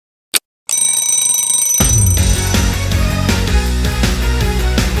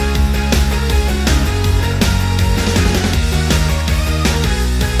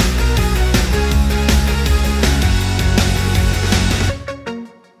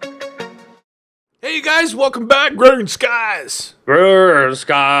Hey guys, welcome back, Growing Skies. Grr,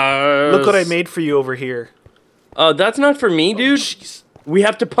 skies. Look what I made for you over here. That's not for me, dude. Jeez. We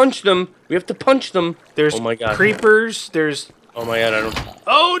have to punch them. We have to punch them. There's oh my god. creepers. There's. Oh my god, I don't.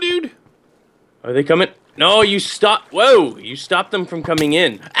 Oh, dude. Are they coming? No, you stop. Whoa, you stopped them from coming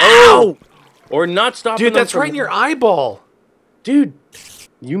in. Ow! Or not stopping Dude, them that's from... right in your eyeball. Dude,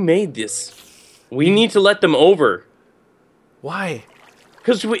 you made this. We need to let them over. Why?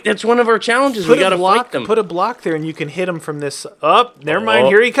 Because that's one of our challenges. We gotta fight them. Put a block there, and you can hit him from this. Up. Never mind.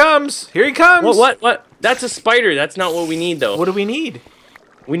 Here he comes. Here he comes. What? That's a spider. That's not what we need, though. What do we need?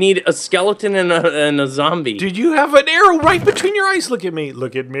 We need a skeleton and a zombie. Dude, you have an arrow right between your eyes. Look at me.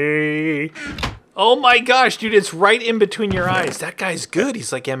 Look at me. Oh my gosh, dude, it's right in between your eyes. That guy's good.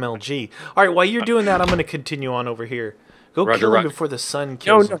 He's like MLG. All right, while you're doing that, I'm going to continue on over here. Go kill him before the sun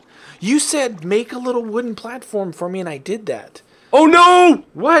kills him. You said make a little wooden platform for me, and I did that. Oh, no!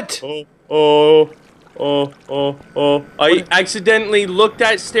 What? I accidentally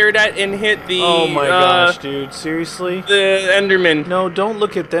stared at, and hit the... Oh my gosh, dude. Seriously? The Enderman. No, don't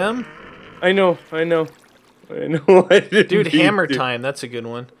look at them. I know. Dude, hammer time. That's a good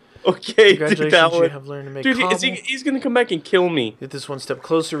one. Okay, congratulations, that one. You have learned to make dude, cobble. he's gonna come back and kill me. Get this one step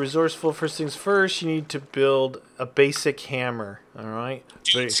closer, resourceful. First things first, you need to build a basic hammer. All right.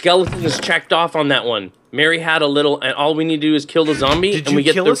 Skeleton is checked off on that one. Mary had a little, and all we need to do is kill the zombie. Did and we you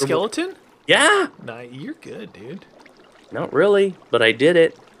get kill the a skeleton? Yeah. Nah, you're good, dude. Not really, but I did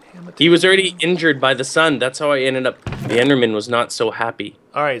it. He was already injured by the sun. That's how I ended up. The Enderman was not so happy.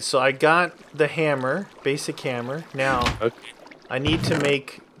 All right, so I got the hammer, basic hammer. Now, okay. I need to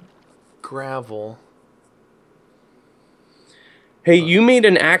make gravel. Hey, you made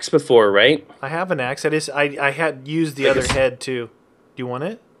an axe before, right? I have an axe. I had used the other head too. Do you want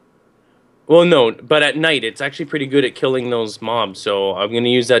it? Well, no, but at night it's actually pretty good at killing those mobs. So I'm gonna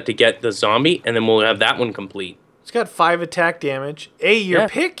use that to get the zombie, and then we'll have that one complete. It's got 5 attack damage. Hey, your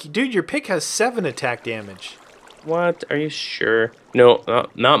pick, dude. Your pick has 7 attack damage. What? Are you sure? No,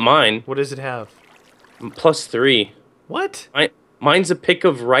 not mine. What does it have? +3. What? Mine's a pick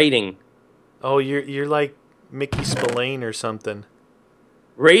of writing. Oh, you're like Mickey Spillane or something.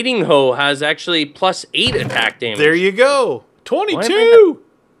 Raiding Hoe has actually +8 attack damage. There you go. 22.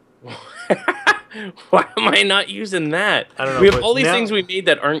 Why am I not using that? I don't know. We have all these things we made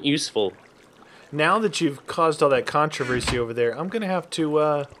that aren't useful. Now that you've caused all that controversy over there, I'm gonna have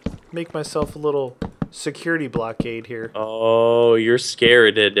to make myself a little security blockade here. Oh, you're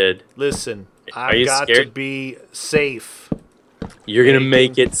scared, Ed. Listen, I've got to be safe. You're gonna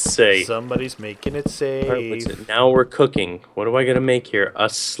make it safe. Somebody's making it safe. Right, what's it? Now we're cooking. What do I gotta make here? A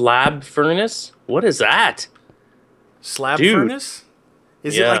slab furnace? What is that? Slab furnace?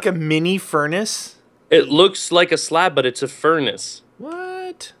 Is it like a mini furnace? It looks like a slab, but it's a furnace.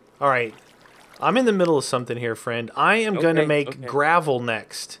 What? All right. I'm in the middle of something here, friend. I am going to make gravel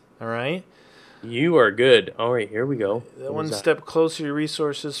next. All right? You are good. All right, here we go. One step closer to your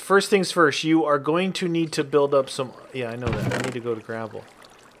resources. First things first, you are going to need to build up some... Yeah, I know that. I need to go to gravel.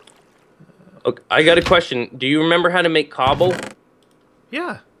 Okay, I got a question. Do you remember how to make cobble?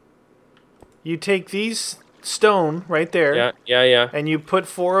 Yeah. You take these stone right there. Yeah. And you put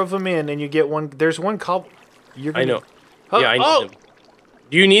 4 of them in, and you get one... There's one cobble... I know. Yeah, I need them.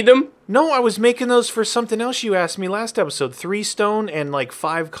 Do you need them? No, I was making those for something else you asked me last episode. 3 stone and like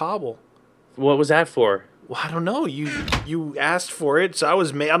 5 cobble. What was that for? Well, I don't know. You asked for it, so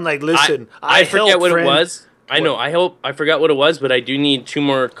I'm like, listen, I forget what it was. I know. I forgot what it was, but I do need 2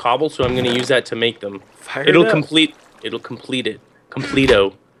 more cobble, so I'm gonna use that to make them. It'll complete it.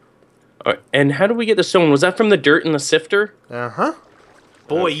 Completo. All right. And how do we get the stone? Was that from the dirt in the sifter? Uh-huh.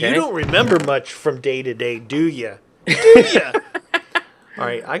 Boy, you don't remember much from day to day, do you? Do you? All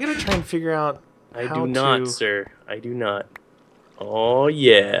right, I gotta try and figure out I do not, sir. I do not. Oh,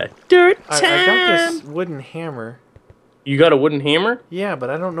 yeah. Dirt time! I got this wooden hammer. You got a wooden hammer? Yeah, but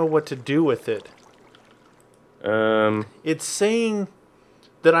I don't know what to do with it. It's saying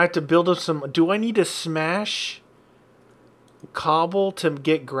that I have to build up some... Do I need to smash cobble to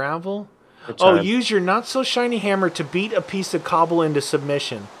get gravel? Oh, use your not-so-shiny hammer to beat a piece of cobble into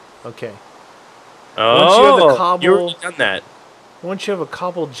submission. Okay. Oh, you already done that. Once you have a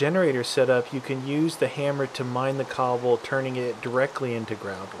cobble generator set up, you can use the hammer to mine the cobble, turning it directly into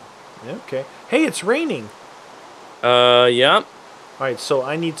gravel. Okay. Hey, it's raining. Yeah. All right, so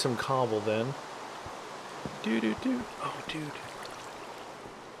I need some cobble then. Oh, dude.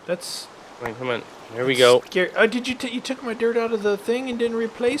 That's... Wait, come on. Here we go. Did you took my dirt out of the thing and didn't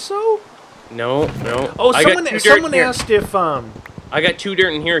replace so? No. Oh, someone asked if I got 2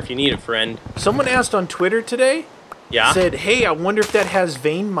 dirt in here if you need it, friend. Someone asked on Twitter today Yeah. said, hey, I wonder if that has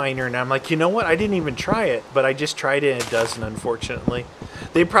vein miner. And I'm like, you know what? I didn't even try it, but I just tried it and it doesn't, unfortunately.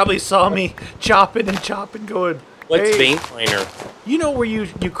 They probably saw me chopping going, What's hey. vein miner? You know where you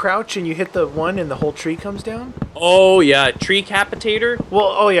crouch and you hit the one and the whole tree comes down? Oh, yeah. Tree capitator?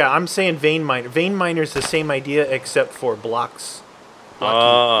 Well, oh yeah, I'm saying vein miner. Vein miner is the same idea except for blocks.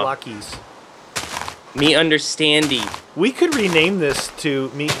 Blockies. Me understandy. We could rename this to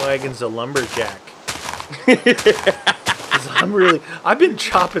Meat Wagon's a Lumberjack. 'Cause I've been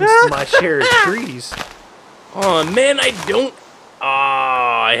chopping my share of trees. Oh, man, I don't...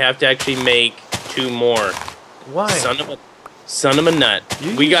 I have to actually make 2 more. Why? Son of a nut.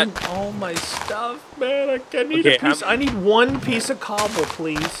 We got all my stuff, man. I need a piece. I need 1 piece of cobble,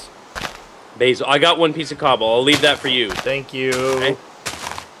 please. Basil, I got 1 piece of cobble. I'll leave that for you. Thank you. Okay.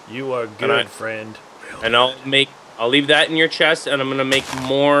 You are good, friend. And I'll leave that in your chest, and I'm gonna make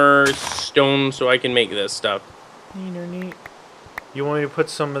more stone so I can make this stuff. Neat. You want me to put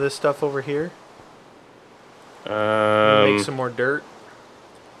some of this stuff over here? Make some more dirt.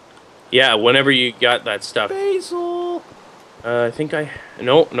 Yeah, whenever you got that stuff. Basil. I think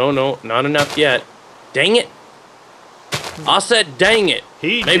no, not enough yet. Dang it! I said, dang it.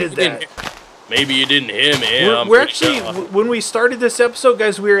 Maybe did that. Maybe you didn't hear me. We're actually, when we started this episode,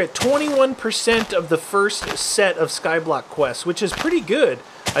 guys, we were at 21% of the first set of Skyblock quests, which is pretty good.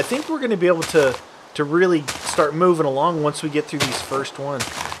 I think we're going to be able to really start moving along once we get through these first ones.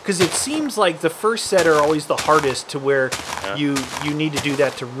 Because it seems like the first set are always the hardest to where you need to do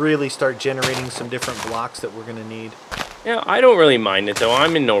that to really start generating some different blocks that we're going to need. Yeah, I don't really mind it, though.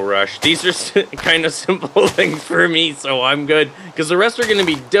 I'm in no rush. These are kind of simple things for me, so I'm good. Because the rest are going to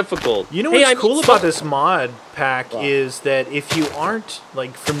be difficult. You know what's cool about this mod pack is that if you aren't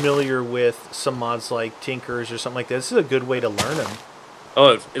like familiar with some mods like Tinkers or something like that, this is a good way to learn them.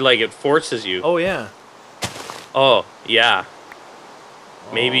 Oh, it forces you. Oh, yeah. Oh, yeah.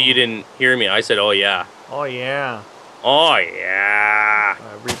 Maybe you didn't hear me. I said, oh, yeah. Oh, yeah. Oh, yeah.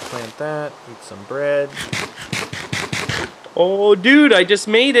 Replant that. Eat some bread. Oh, dude, I just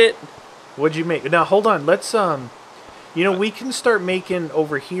made it. What'd you make? Now, hold on. Let's, we can start making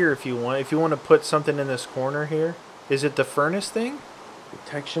over here if you want. If you want to put something in this corner here. Is it the furnace thing?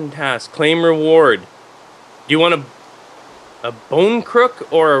 Protection task. Claim reward. Do you want a bone crook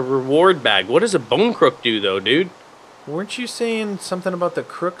or a reward bag? What does a bone crook do, though, dude? Weren't you saying something about the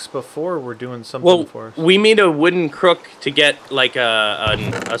crooks before we're doing something for us? We made a wooden crook to get, like,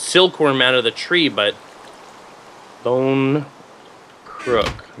 a silkworm out of the tree, but... Bone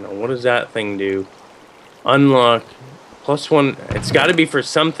crook. Now, what does that thing do? Unlock. +1. It's got to be for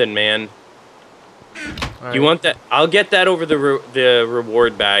something, man. Do you want that? I'll get that over the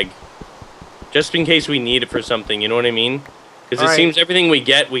reward bag. Just in case we need it for something, you know what I mean? Because it seems everything we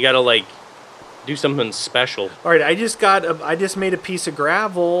get, we got to, like, do something special. All right, I just made a piece of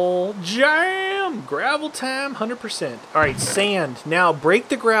gravel. Jam! Gravel time, 100%. All right, sand. Now, break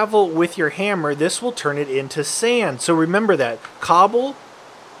the gravel with your hammer. This will turn it into sand. So remember that. Cobble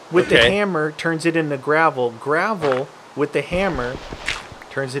with the hammer turns it into gravel. Gravel with the hammer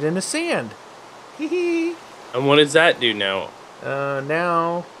turns it into sand. Hee. And what does that do now?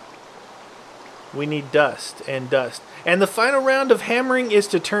 Now we need dust and dust. And the final round of hammering is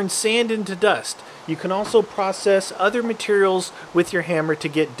to turn sand into dust. You can also process other materials with your hammer to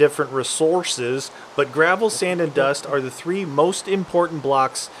get different resources, but gravel, sand, and dust are the 3 most important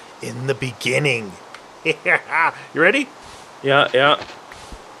blocks in the beginning. You ready? Yeah.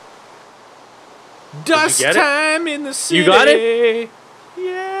 Dust time in the city. You got it?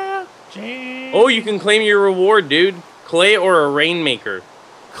 Yeah. Oh, you can claim your reward, dude. Clay or a rainmaker?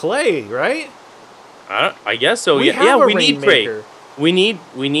 Clay, right? I guess so. We need clay. We need.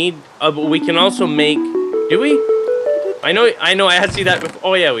 But we can also make. Do we? I know. I asked you that before.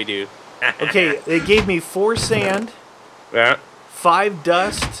 Oh yeah, we do. Okay, it gave me 4 sand. Yeah. 5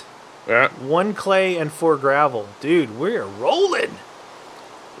 dust. Yeah. 1 clay and 4 gravel. Dude, we're rolling.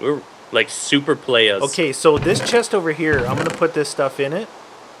 We're like super players. Okay, so this chest over here, I'm gonna put this stuff in it.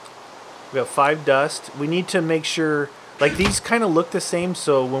 We got 5 dust. We need to make sure. Like, these kind of look the same,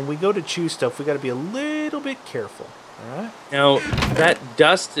 so when we go to choose stuff, we got to be a little bit careful. All right? Now, that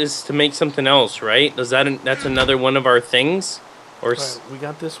dust is to make something else, right? That's another one of our things? Or right, we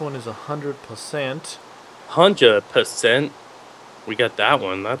got this one is 100%. 100%. We got that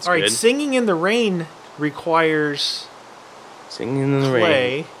one. That's good. All right, singing in the rain requires singing in the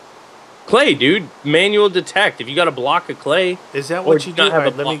clay. Rain. Clay, dude. Manual detect. If you got a block of clay. Is that what you do? All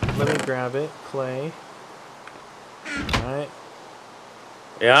right, let me grab it. Clay. Alright.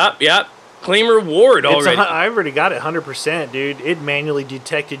 Yep. Claim reward already. I already got it 100%, dude. It manually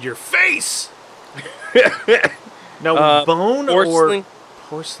detected your face. Now, bone porcelain. or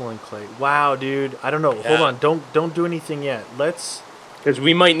porcelain clay? Wow, dude. I don't know. Yeah. Hold on. Don't do anything yet. Let's... Because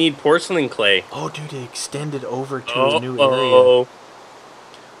we might need porcelain clay. Oh, dude, it extended over to a new area.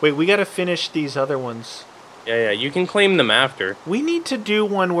 Wait, we got to finish these other ones. Yeah, you can claim them after. We need to do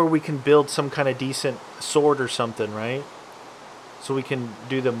one where we can build some kind of decent sword or something, right? So we can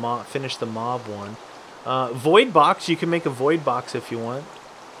do the finish the mob one. Void box, you can make a void box if you want.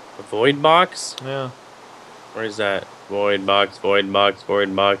 A void box? Yeah. Where is that? Void box, void box,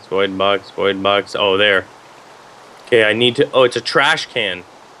 void box, void box, void box. Oh, there. Okay, I need to... Oh, it's a trash can.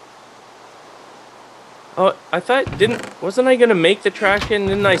 Oh, I thought... Wasn't I going to make the trash can?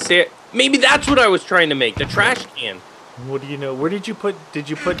 Didn't I say it? Maybe that's what I was trying to make. The trash can. What do you know? Where did you put... Did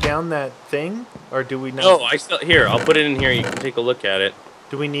you put down that thing? Or do we not... Oh, I still... Here, I'll put it in here. You can take a look at it.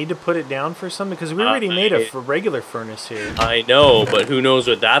 Do we need to put it down for something? Because we already made a regular furnace here. I know, but who knows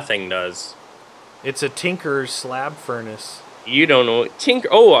what that thing does? It's a Tinker's slab furnace. You don't know. Tinker.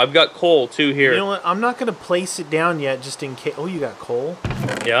 Oh, I've got coal too here. You know what? I'm not going to place it down yet just in case. Oh, you got coal?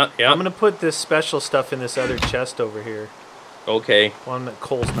 Yeah. I'm going to put this special stuff in this other chest over here. Okay. Well,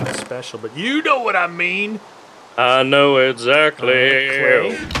 coal's not special, but you know what I mean. I know exactly.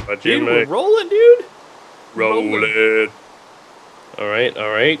 What you dude, we're rolling, dude. Roll it. All right.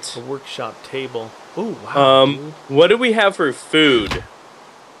 A workshop table. Oh, wow, dude. What do we have for food?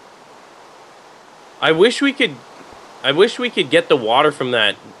 I wish we could get the water from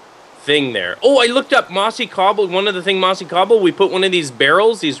that thing there. Oh, I looked up mossy cobble. One of the thing mossy cobble, we put one of these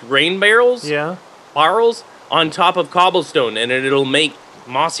barrels, these rain barrels. Yeah. Barrels on top of cobblestone, and it'll make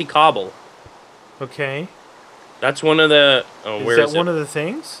mossy cobble. Okay. That's one of the... Oh, where is that one of the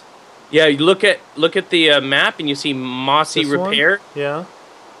things? Yeah, you look at the map, and you see mossy this repair. One? Yeah.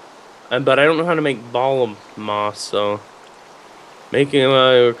 But I don't know how to make ball of moss, so... Making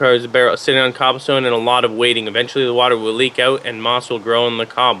requires a barrel sitting on cobblestone and a lot of waiting. Eventually the water will leak out and moss will grow in the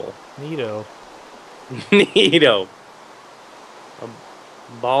cobble. Neato. Neato. A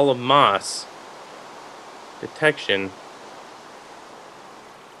ball of moss. Detection.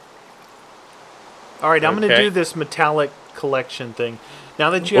 Alright, I'm going to do this metallic collection thing. Now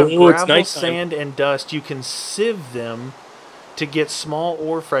that you have gravel, sand, and dust, you can sieve them to get small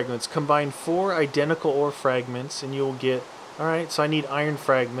ore fragments. Combine 4 identical ore fragments and you will get... Alright, so I need iron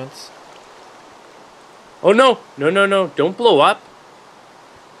fragments. Oh, no. No. Don't blow up.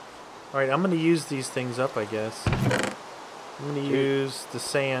 Alright, I'm going to use these things up, I guess. I'm going to use the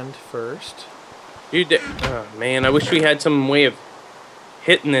sand first. Dude, oh, man, I wish we had some way of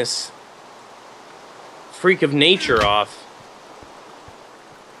hitting this freak of nature off.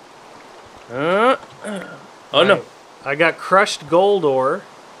 Oh, no. I got crushed gold ore.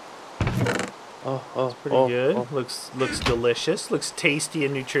 Oh, pretty good. Oh. Looks delicious. Looks tasty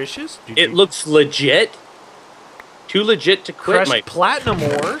and nutritious. It looks legit. Too legit to quit. Crushed platinum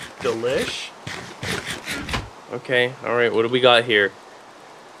ore. Delish. Okay. All right. What do we got here?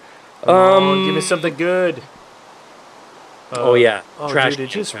 Give me something good. Oh yeah. Oh, trash dude,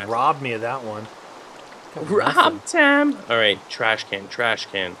 it can, just robbed me of that one. Rob time. All right. Trash can.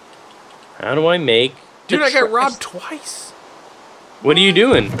 How do I make? Dude, I got robbed twice. What are you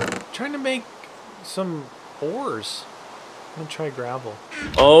doing? Trying to make some ores. I'm gonna try gravel.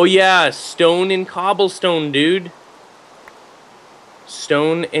 Oh yeah, stone and cobblestone, dude.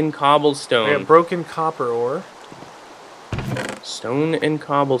 Stone and cobblestone. I got broken copper ore. Stone and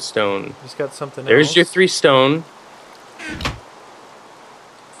cobblestone. Just got something There's else. your 3 stone.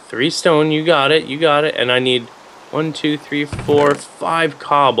 3 stone, you got it. And I need 1, 2, 3, 4, 5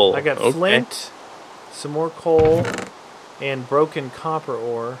 cobble. I got flint, some more coal, and broken copper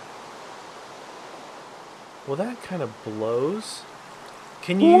ore. Well, that kind of blows.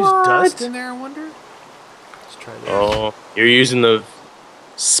 Can you use dust in there, I wonder? Let's try this. Oh, you're using the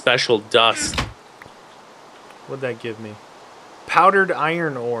special dust. What'd that give me? Powdered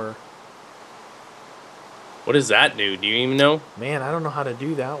iron ore. What does that do? Do you even know? Man, I don't know how to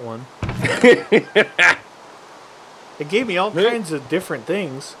do that one. It gave me all kinds of different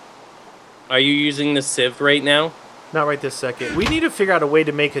things. Are you using the sieve right now? Not right this second. We need to figure out a way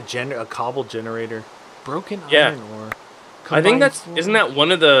to make a cobble generator. Broken iron ore. I think isn't that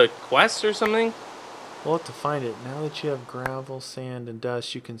one of the quests or something? We'll have to find it. Now that you have gravel, sand, and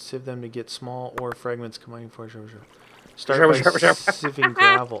dust, you can sieve them to get small ore fragments combining for Start by sieving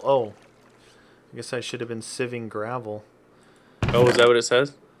gravel. Oh. I guess I should have been sieving gravel. Oh, is that what it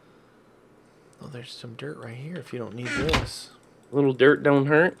says? Oh, there's some dirt right here if you don't need this. A little dirt don't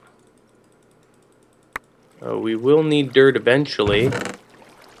hurt. Oh, we will need dirt eventually.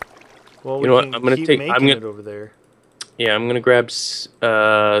 Well, you know what? I'm gonna take. it over there. Yeah, I'm gonna grab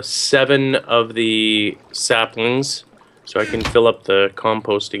 7 of the saplings so I can fill up the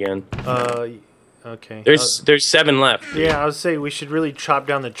compost again. Okay. There's 7 left. Yeah, I would say we should really chop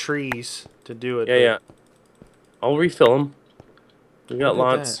down the trees to do it. Yeah, yeah. I'll refill them. We got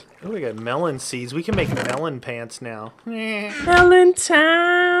lots. Oh, we got melon seeds. We can make melon pants now. Melon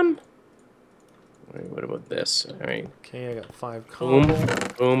time. Wait, what about this? All right. Okay, I got 5 Boom, cobble.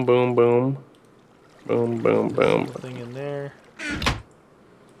 boom, boom, boom, boom, boom, boom. Nothing in there.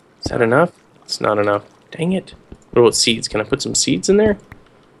 Is that enough? It's not enough. Dang it. What about seeds? Can I put some seeds in there?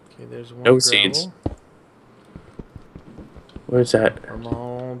 Okay, there's 1 No gravel. seeds. Where's that? Come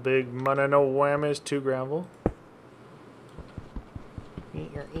on, big money, no whammies. 2 gravel.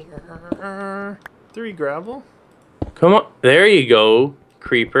 3 gravel. Come on. There you go,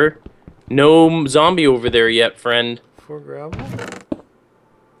 creeper. No zombie over there yet, friend. 4 gravel.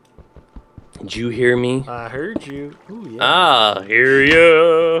 Did you hear me? I heard you. Ooh, yeah. Ah, hear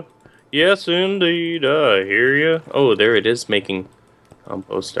ya. Yes, indeed, I hear ya. Oh, there it is, making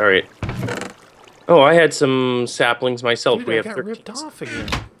compost. All right. Oh, I had some saplings myself. Dude, we I have got 13. ripped off again.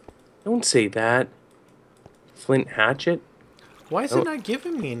 Don't say that. Flint hatchet. Why is it not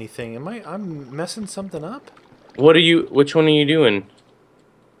giving me anything? I'm messing something up? What are you? Which one are you doing?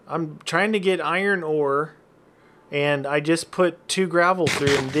 I'm trying to get iron ore, and I just put 2 gravel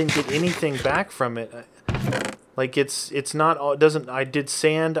through and didn't get anything back from it. Like it's not. It doesn't. I did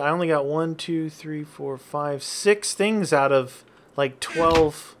sand. I only got 1, 2, 3, 4, 5, 6 things out of like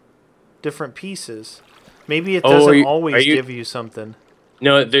 12 different pieces. Maybe it doesn't always give you something.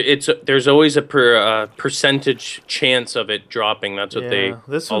 No, there's always a percentage chance of it dropping. That's what they.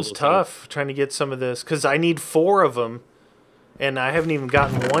 This one's tough trying to get some of this because I need 4 of them, and I haven't even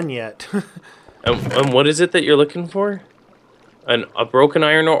gotten 1 yet. And what is it that you're looking for? A broken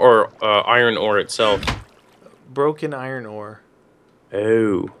iron ore or iron ore itself? Broken iron ore.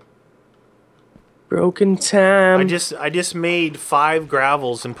 Oh. Broken time. I just made 5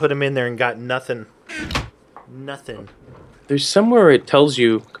 gravels and put them in there and got nothing. Nothing. There's somewhere it tells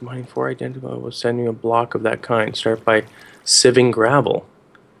you combining 4 identical will send you a block of that kind. Start by sieving gravel.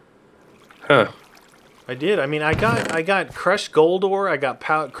 Huh. I did. I mean, I got crushed gold ore. I got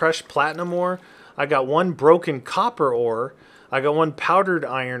crushed platinum ore. I got 1 broken copper ore. I got 1 powdered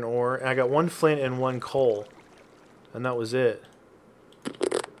iron ore. And I got 1 flint and 1 coal. And that was it.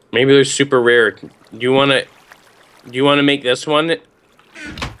 Maybe they're super rare. Do you wanna make this one? I'm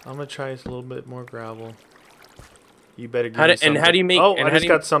gonna try a little bit more gravel. You better give me something. And how do you make? Oh, I just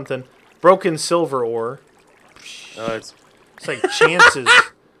got something. Broken silver ore. It's like chances.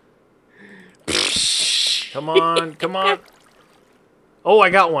 Come on, come on. Oh, I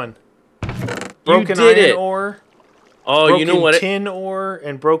got 1. Broken iron ore. Oh, you know what? Tin ore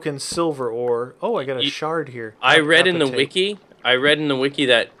and broken silver ore. Oh, I got a shard here. I read in the wiki. I read in the wiki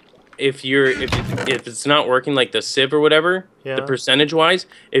that if it's not working like the sieve or whatever, the percentage wise,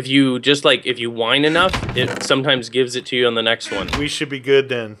 if you whine enough, it sometimes gives it to you on the next one. We should be good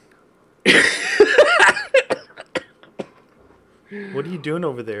then. What are you doing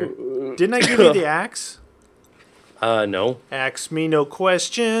over there? Didn't I give you the axe? No. Ask me no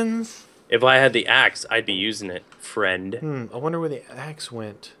questions. If I had the axe, I'd be using it, friend. I wonder where the axe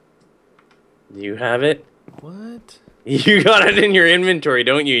went. You have it? What? You got it in your inventory,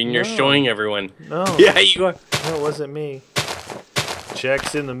 don't you? And you're showing everyone. No. Yeah, you are. No, it wasn't me.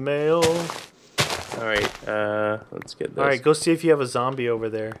 Checks in the mail. Alright, let's get this. Alright, go see if you have a zombie over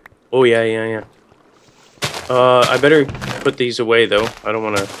there. Oh, yeah. I better put these away, though. I don't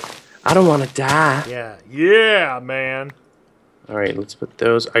wanna die. Yeah, man. Alright, let's put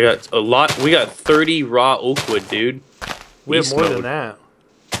those. I got a lot. We got 30 raw oak wood, dude. We have more than that.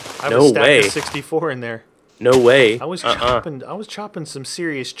 I have no a stack way. of 64 in there. No way. I was chopping some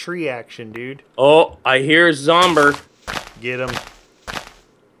serious tree action, dude. Oh, I hear a zomber. Get him.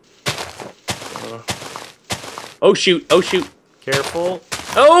 Oh shoot. Careful.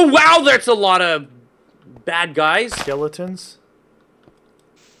 Oh wow, that's a lot of bad guys. Skeletons.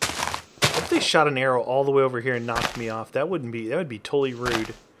 What if they shot an arrow all the way over here and knocked me off? That would be totally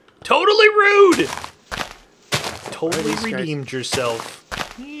rude. Totally rude! Totally redeemed yourself.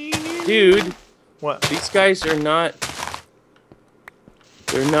 Dude. What? These guys are not...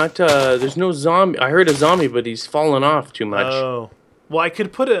 They're not, there's no zombie. I heard a zombie, but he's fallen off too much. Oh. Well, I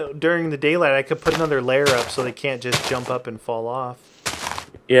could during the daylight, I could put another layer up so they can't just jump up and fall off.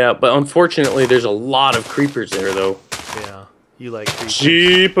 Yeah, but unfortunately, there's a lot of creepers there, though. Yeah. You like creepers.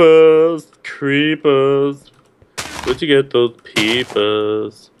 Jeepers, creepers. Where'd you get those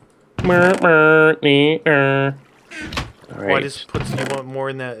peepers? Alright. Well, I just put, you want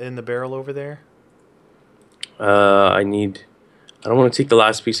more in the barrel over there? I don't want to take the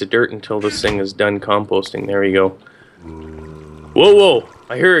last piece of dirt until this thing is done composting. There we go. Whoa, whoa!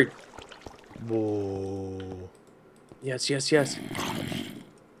 I heard. Whoa. Yes, yes, yes.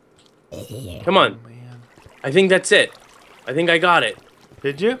 Come on. Oh, man. I think that's it. I think I got it.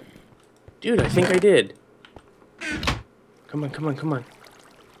 Did you? Dude, I think I did. Come on, come on, come on.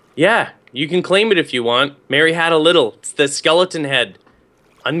 Yeah, you can claim it if you want. Mary had a little. It's the skeleton head.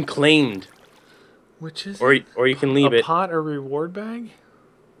 Unclaimed. Which is Or you can leave it. A pot or reward bag?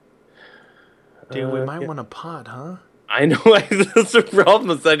 Dude, we might want a pot, huh? I know. That's the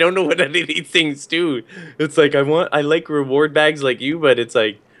problem. Is I don't know what any of these things do. It's like I like reward bags like you, but it's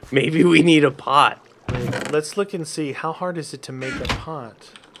like maybe we need a pot. Wait, let's look and see. How hard is it to make a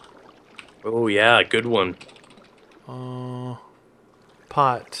pot? Oh yeah, good one.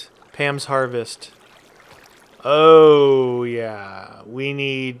 Pot. Pam's Harvest. Oh yeah. We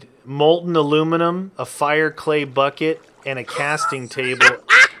need molten aluminum, a fire clay bucket, and a casting table,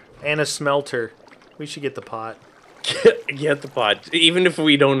 and a smelter. We should get the pot. Get the pot. Even if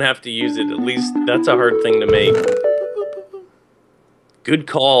we don't have to use it, at least that's a hard thing to make. Good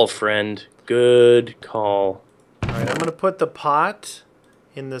call, friend. Good call. Alright, I'm gonna put the pot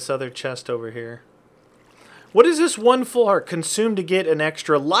in this other chest over here. What is this one full heart? Consume to get an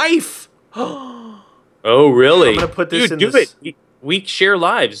extra life! Oh, really? I'm gonna put this dude, in do this. it. We share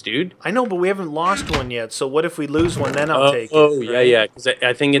lives, dude. I know, but we haven't lost one yet. So what if we lose one? Then I'll take it. Oh, yeah, yeah. Because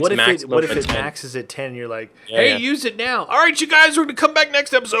I think it's maximum. What if it 10. maxes at 10? You're like, Yeah, hey, yeah. use it now. All right, you guys, we're gonna come back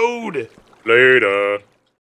next episode. Later.